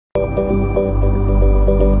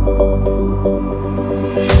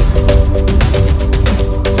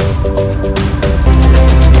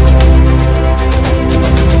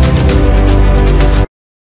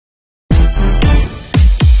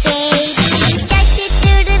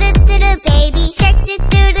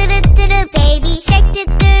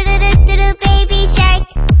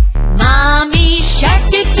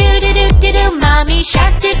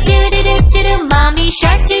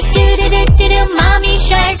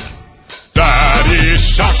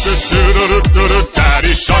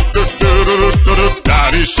Daddy shark,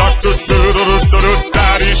 daddy shark,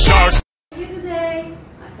 daddy shark. You today.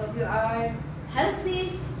 I hope you are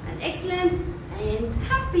healthy and excellent and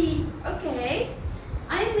happy. Okay,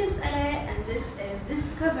 I'm Miss Ale and this is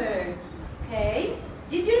Discover. Okay,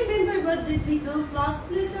 did you remember what did we talk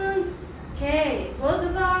last lesson? Okay, it was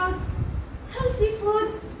about healthy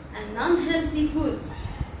food and non-healthy food.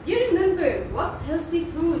 Do you remember what healthy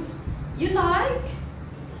food you like?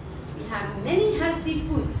 We have many healthy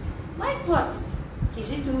foods. Like what?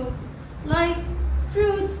 K.g2, like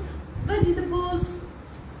fruits, vegetables.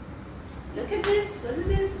 Look at this. What is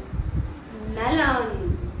this?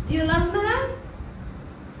 Melon. Do you love melon?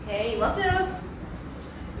 Okay, what else?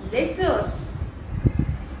 Lettuce.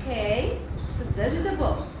 Okay, it's a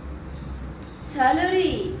vegetable.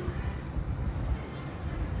 Celery.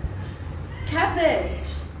 Cabbage.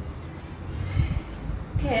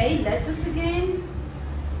 Okay, lettuce again.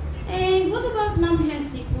 And what about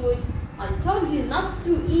non-healthy food? I told you not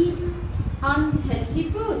to eat unhealthy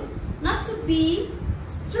food, not to be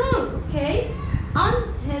strong, okay?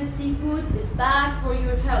 Unhealthy food is bad for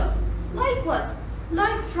your health. Like what?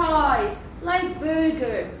 Like fries, like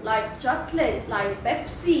burger, like chocolate, like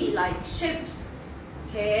Pepsi, like chips,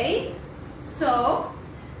 okay? So,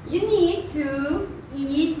 you need to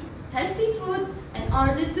eat healthy food in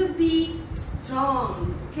order to be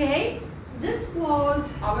strong, okay? This was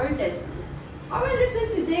our lesson. Our lesson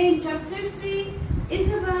today in chapter 3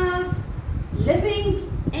 is about living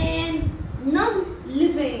and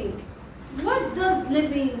non-living. What does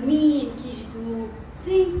living mean, K.g2?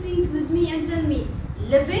 Think with me and tell me.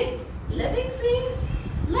 Living? Living things?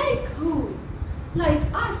 Like who? Like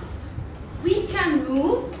us. We can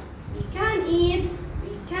move, we can eat,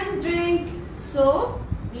 we can drink, so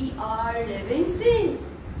we are living things.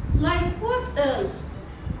 Like what else?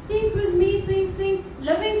 Think with me, think.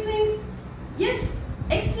 Living things? Yes,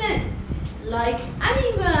 excellent. Like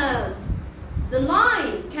animals. The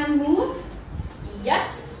lion can move.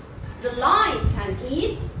 Yes. The lion can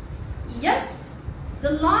eat. Yes.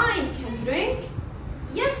 The lion can drink.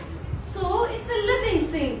 Yes. So it's a living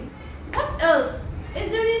thing. What else? Is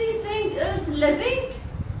there anything else living?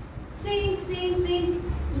 Think.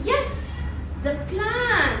 Yes. The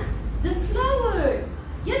plant. The flower.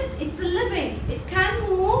 Yes, it's a living. It can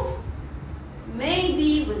move.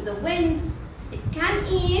 Maybe with the wind. It can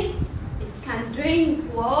eat. It can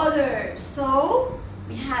drink water. So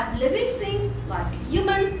we have living things like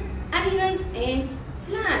human, animals and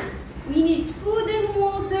plants. We need food and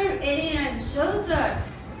water, air and shelter.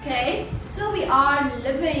 Okay? So we are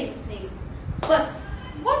living things. But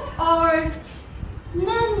what are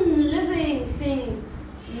non-living things?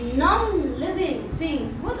 Non-living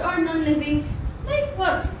things. What are non-living? Like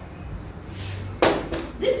what?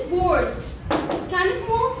 This board, can it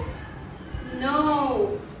move?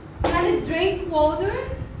 No. Can it drink water?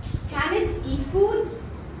 Can it eat food?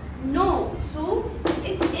 No. So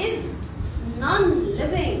it is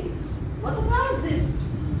non-living. What about this?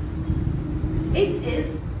 It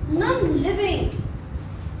is non-living.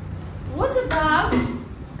 What about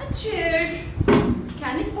a chair?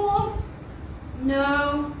 Can it move?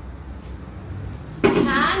 No.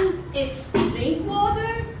 Can it drink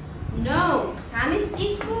water? No. Can it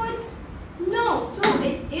eat food? No. So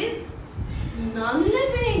it is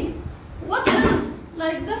non-living. What else?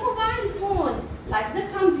 Like the mobile phone, like the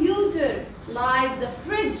computer, like the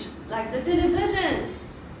fridge, like the television,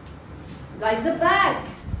 like the bag.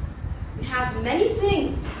 We have many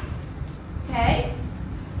things. Okay?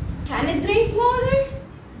 Can it drink water?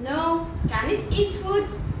 No. Can it eat food?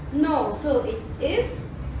 No. So it is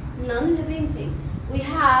non-living thing. We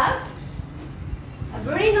have a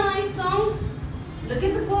very nice song. Look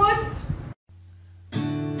at the board.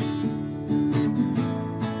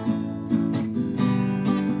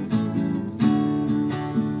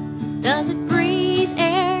 Does it breathe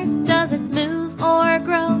air? Does it move or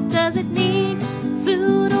grow? Does it need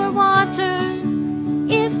food or water?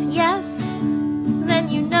 If yes, then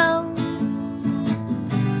you know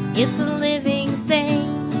it's a living thing.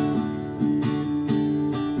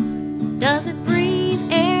 Does it breathe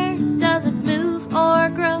air? Does it move or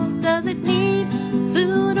grow? Does it need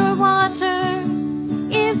food or water?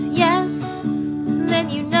 If yes, then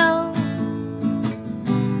you know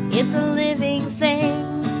it's a living thing.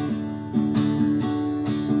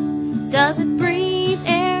 Does it breathe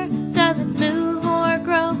air? Does it move or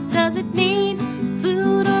grow? Does it need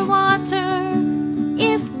food or water?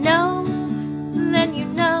 If no, then you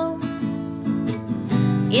know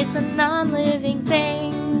it's a non-living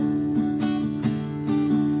thing.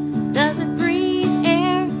 Does it breathe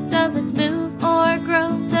air? Does it move or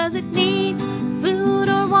grow? Does it need food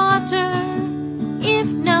or water?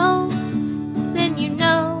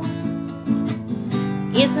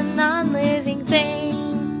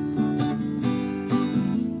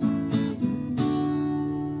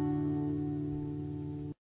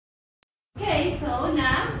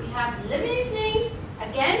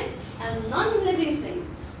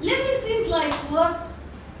 what?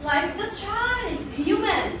 Like the child,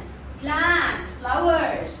 human, plants,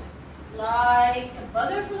 flowers, like a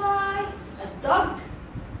butterfly, a dog,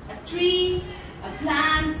 a tree, a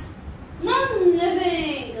plant.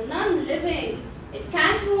 Non-living, non-living. It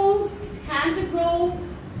can't move, it can't grow,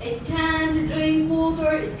 it can't drink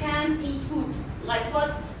water, it can't eat food. Like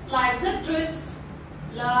what? Like the dress,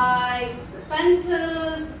 like the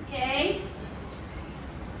pencils, okay?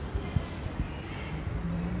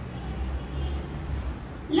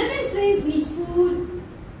 Living things need food,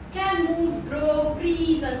 can move, grow,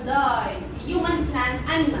 breathe and die. Human, plant,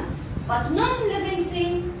 animal. But non-living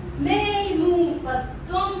things may move but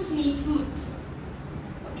don't need food.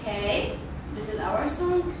 Okay? This is our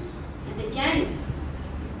song. And again,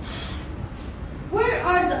 where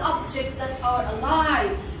are the objects that are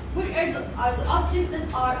alive? Where are the objects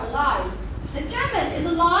that are alive? The camel is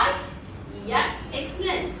alive? Yes,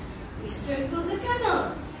 excellent. We circle the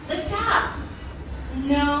camel. The cat?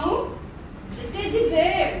 No. The teddy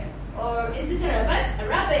bear? Or is it a rabbit? A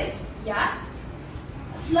rabbit? Yes.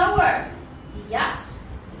 A flower? Yes.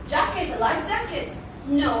 A jacket, a light jacket?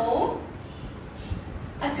 No.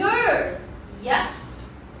 A girl? Yes.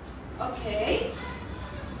 Okay.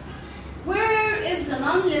 Where is the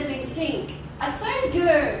non-living thing? A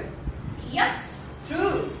tiger? Yes,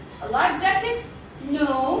 true. A life jacket?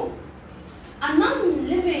 No. A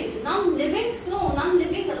non-living, so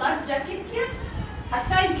non-living, a life jacket? Yes. A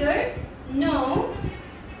tiger? No.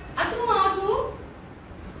 A tomato?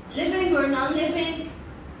 Living or non-living?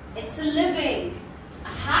 It's a living. A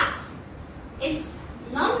hat? It's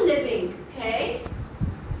non-living, okay?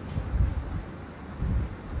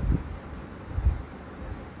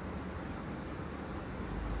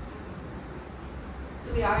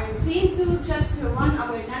 So we are in Scene 2, Chapter 1,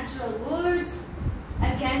 our natural world.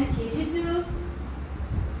 Again, K.g2.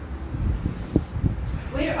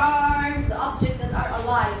 Where are the objects that are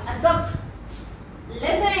alive? A dog,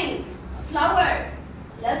 living. A flower,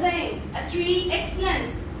 living. A tree,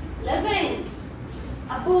 excellent, living.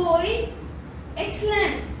 A boy,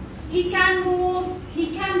 excellent. He can move, he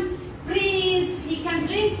can breathe, he can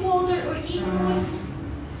drink water or eat food.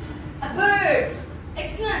 A bird,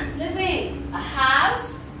 excellent, living. A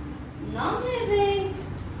house, non-living.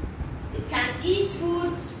 It can't eat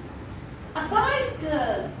food. A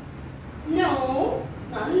bicycle, no,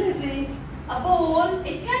 non-living. A ball,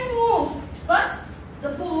 it can move, but the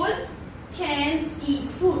ball can't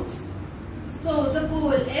eat food. So the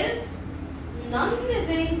ball is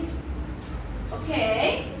non-living.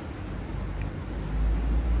 Okay.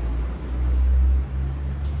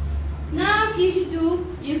 Now, K.g2,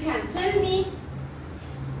 you can tell me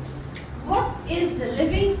what is the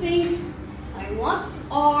living thing and what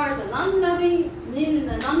are the non-living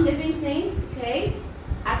things, okay?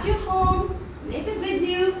 At your home, make a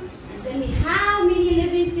video and tell me how many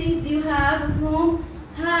living things do you have at home,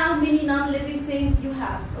 how many non-living things you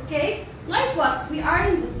have, okay? Like what? We are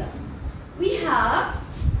in the class. We have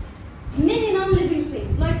many non-living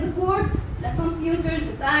things, like the board, the computers,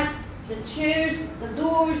 the bags, the chairs, the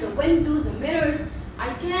doors, the windows, the mirror.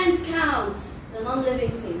 I can count the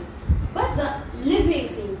non-living things. But the living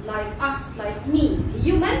things, like us, like me,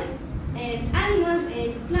 human, and animals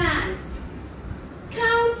and plants.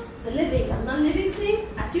 Count the living and non-living things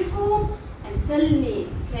at your home and tell me,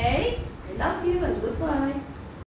 okay? I love you and goodbye.